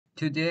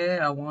Today,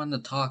 I want to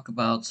talk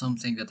about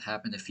something that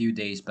happened a few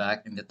days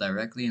back and that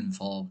directly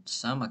involved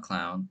some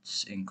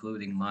accounts,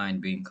 including mine,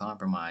 being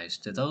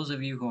compromised. To those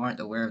of you who aren't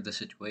aware of the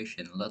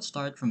situation, let's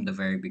start from the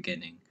very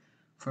beginning.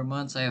 For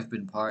months, I have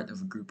been part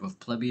of a group of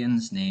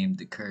plebeians named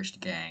the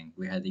Cursed Gang.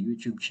 We had a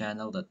YouTube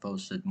channel that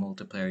posted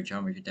multiplayer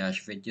Geometry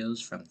Dash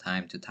videos from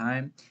time to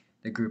time.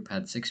 The group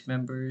had 6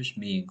 members,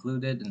 me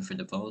included, and for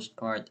the most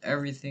part,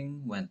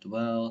 everything went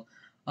well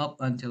up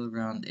until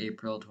around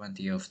April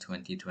 20th,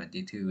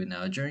 2022.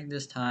 Now, during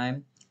this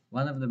time,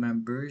 one of the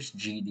members,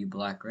 GD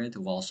Blackred,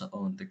 who also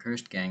owned the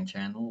Cursed Gang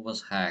channel,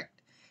 was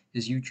hacked.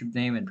 His YouTube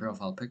name and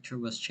profile picture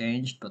was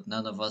changed, but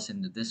none of us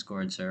in the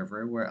Discord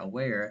server were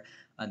aware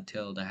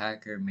until the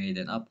hacker made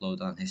an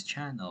upload on his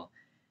channel.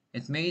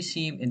 It may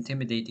seem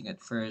intimidating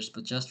at first,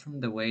 but just from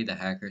the way the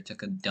hacker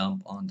took a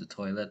dump on the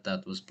toilet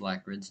that was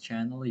Blackred's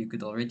channel, you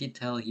could already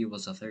tell he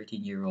was a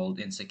 13-year-old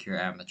insecure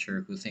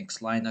amateur who thinks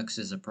Linux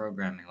is a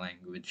programming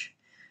language.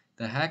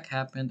 The hack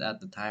happened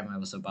at the time I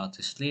was about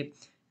to sleep,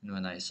 and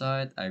when I saw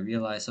it, I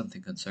realized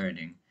something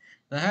concerning.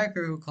 The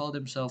hacker who called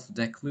himself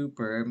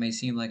Declooper may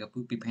seem like a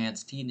poopy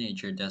pants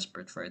teenager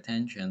desperate for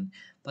attention,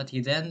 but he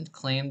then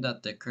claimed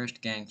that the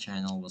Cursed Gang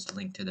channel was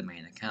linked to the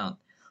main account.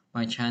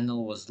 My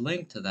channel was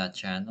linked to that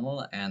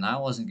channel, and I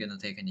wasn't gonna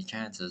take any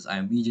chances. I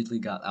immediately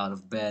got out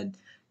of bed,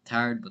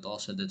 tired but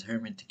also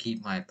determined to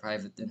keep my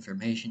private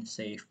information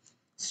safe,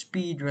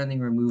 speed running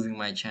removing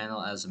my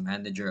channel as a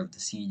manager of the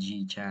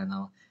CG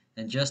channel,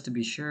 and just to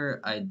be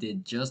sure, I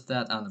did just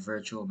that on a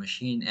virtual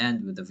machine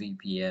and with a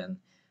VPN.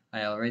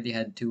 I already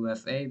had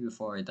 2FA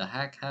before the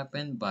hack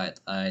happened, but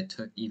I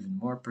took even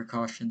more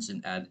precautions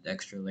and added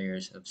extra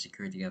layers of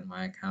security on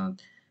my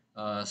account.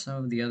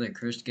 Some of the other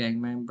Cursed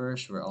Gang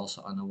members were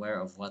also unaware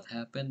of what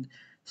happened,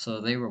 so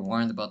they were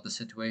warned about the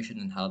situation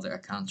and how their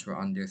accounts were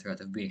under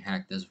threat of being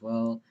hacked as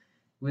well.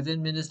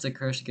 Within minutes, the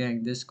Cursed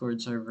Gang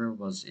Discord server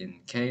was in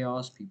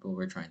chaos. People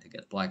were trying to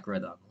get Black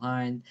Red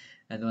online,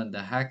 and when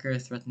the hacker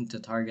threatened to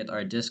target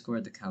our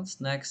Discord accounts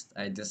next,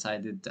 I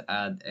decided to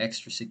add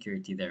extra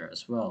security there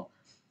as well.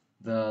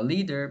 The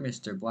leader,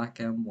 Mr.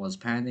 Blackham, was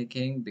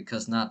panicking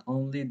because not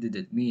only did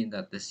it mean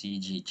that the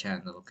CG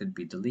channel could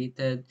be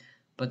deleted,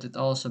 but it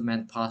also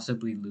meant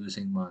possibly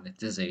losing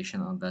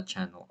monetization on that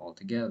channel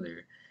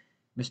altogether.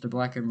 Mr.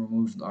 Blackham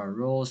removed our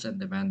roles and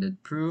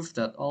demanded proof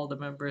that all the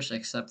members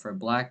except for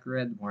Black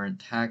Red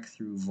weren't hacked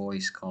through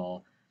voice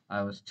call.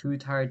 I was too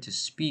tired to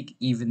speak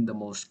even the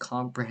most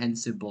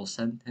comprehensible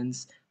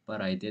sentence,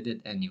 but I did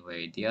it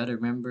anyway. The other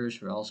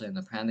members were also in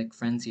a panic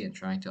frenzy and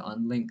trying to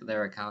unlink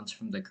their accounts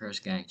from the Curse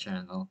Gang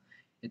channel.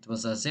 It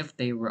was as if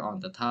they were on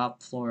the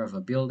top floor of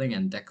a building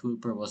and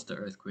Declooper was the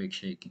earthquake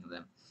shaking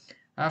them.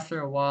 After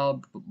a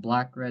while,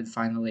 Black Red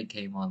finally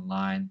came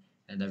online,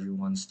 and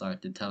everyone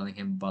started telling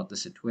him about the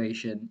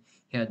situation.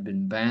 He had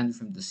been banned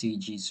from the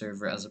CG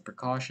server as a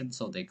precaution,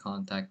 so they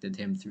contacted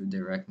him through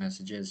direct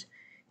messages.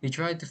 He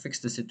tried to fix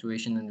the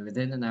situation, and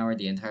within an hour,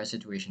 the entire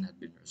situation had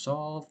been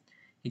resolved.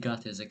 He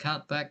got his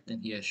account back,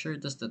 and he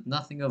assured us that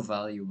nothing of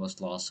value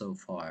was lost so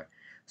far.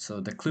 So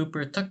the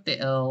Klooper took the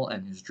L,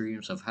 and his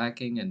dreams of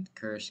hacking and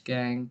Curse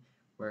Gang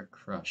were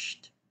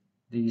crushed.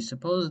 The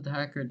supposed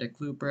hacker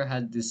Declooper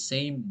had the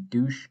same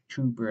douche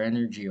trooper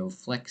energy of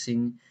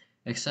flexing,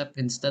 except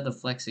instead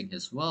of flexing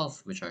his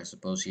wealth, which I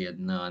suppose he had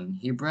none,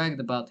 he bragged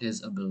about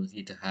his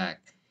ability to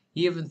hack.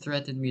 He even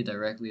threatened me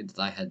directly that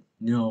I had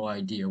no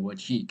idea what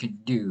he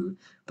could do,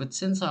 but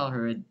since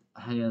I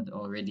had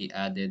already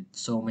added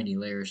so many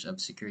layers of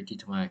security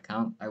to my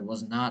account, I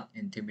was not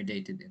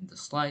intimidated in the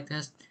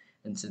slightest,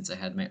 and since I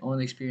had my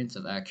own experience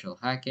of actual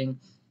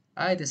hacking,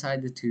 I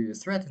decided to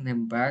threaten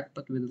him back,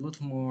 but with a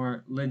little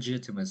more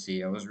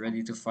legitimacy. I was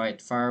ready to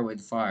fight fire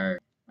with fire.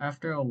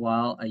 After a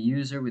while, a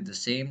user with the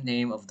same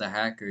name of the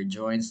hacker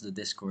joins the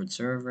Discord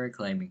server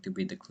claiming to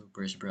be the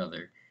Klooper's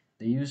brother.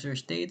 The user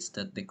states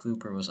that the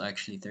Klooper was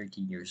actually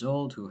 13 years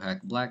old who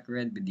hacked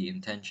Blackred with the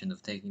intention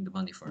of taking the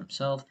money for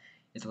himself.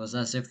 It was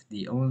as if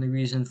the only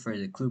reason for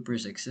the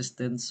Klooper's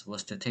existence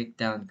was to take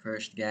down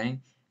Cursed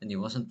Gang, and he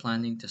wasn't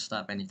planning to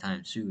stop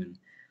anytime soon.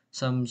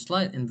 Some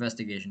slight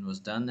investigation was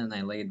done, and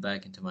I laid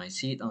back into my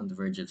seat on the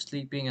verge of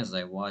sleeping as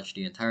I watched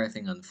the entire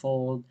thing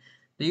unfold.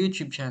 The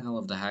YouTube channel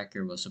of the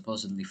hacker was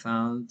supposedly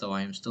found, though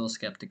I am still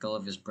skeptical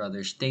of his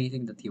brother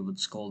stating that he would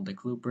scold the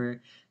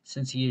Klooper,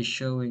 since he is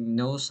showing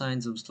no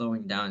signs of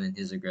slowing down in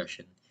his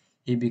aggression.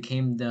 He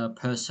became the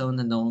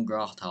persona non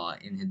grata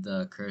in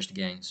the Cursed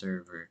Gang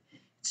server.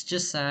 It's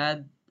just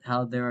sad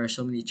how there are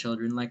so many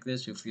children like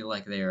this who feel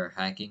like they are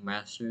hacking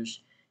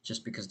masters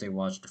just because they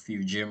watched a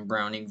few Jim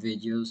Browning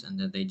videos and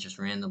then they just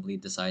randomly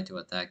decide to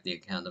attack the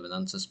account of an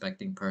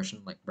unsuspecting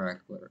person like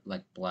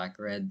Black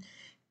Red.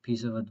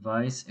 Piece of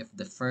advice: if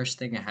the first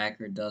thing a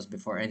hacker does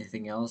before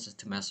anything else is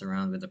to mess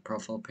around with the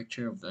profile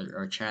picture of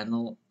or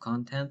channel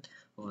content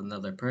of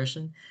another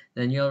person,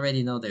 then you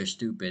already know they're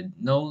stupid.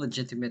 No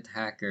legitimate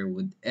hacker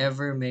would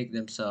ever make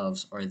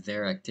themselves or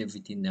their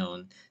activity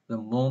known the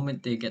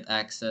moment they get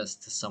access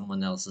to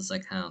someone else's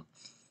account.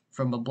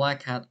 From a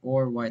black hat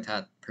or white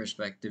hat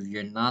perspective,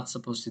 you're not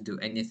supposed to do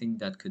anything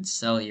that could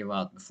sell you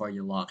out before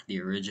you lock the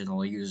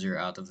original user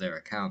out of their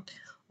account.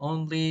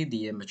 Only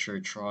the immature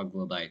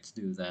troglodytes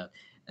do that.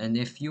 And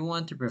if you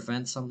want to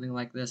prevent something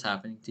like this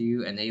happening to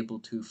you, enable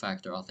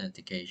two-factor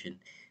authentication.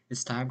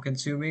 It's time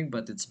consuming,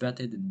 but it's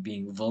better than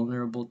being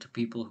vulnerable to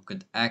people who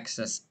could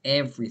access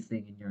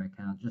everything in your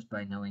account just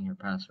by knowing your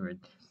password.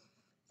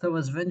 So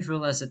as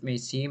vengeful as it may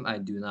seem, I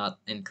do not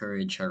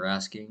encourage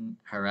harassing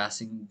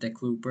the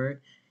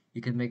Klooper.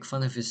 You can make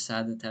fun of his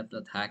sad attempt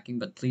at hacking,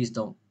 but please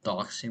don't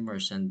dox him or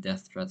send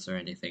death threats or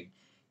anything.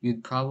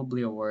 You'd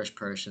probably a worse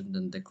person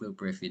than the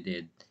Klooper if you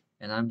did.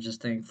 And I'm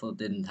just thankful it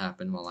didn't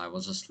happen while I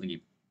was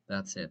asleep.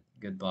 That's it.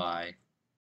 Goodbye.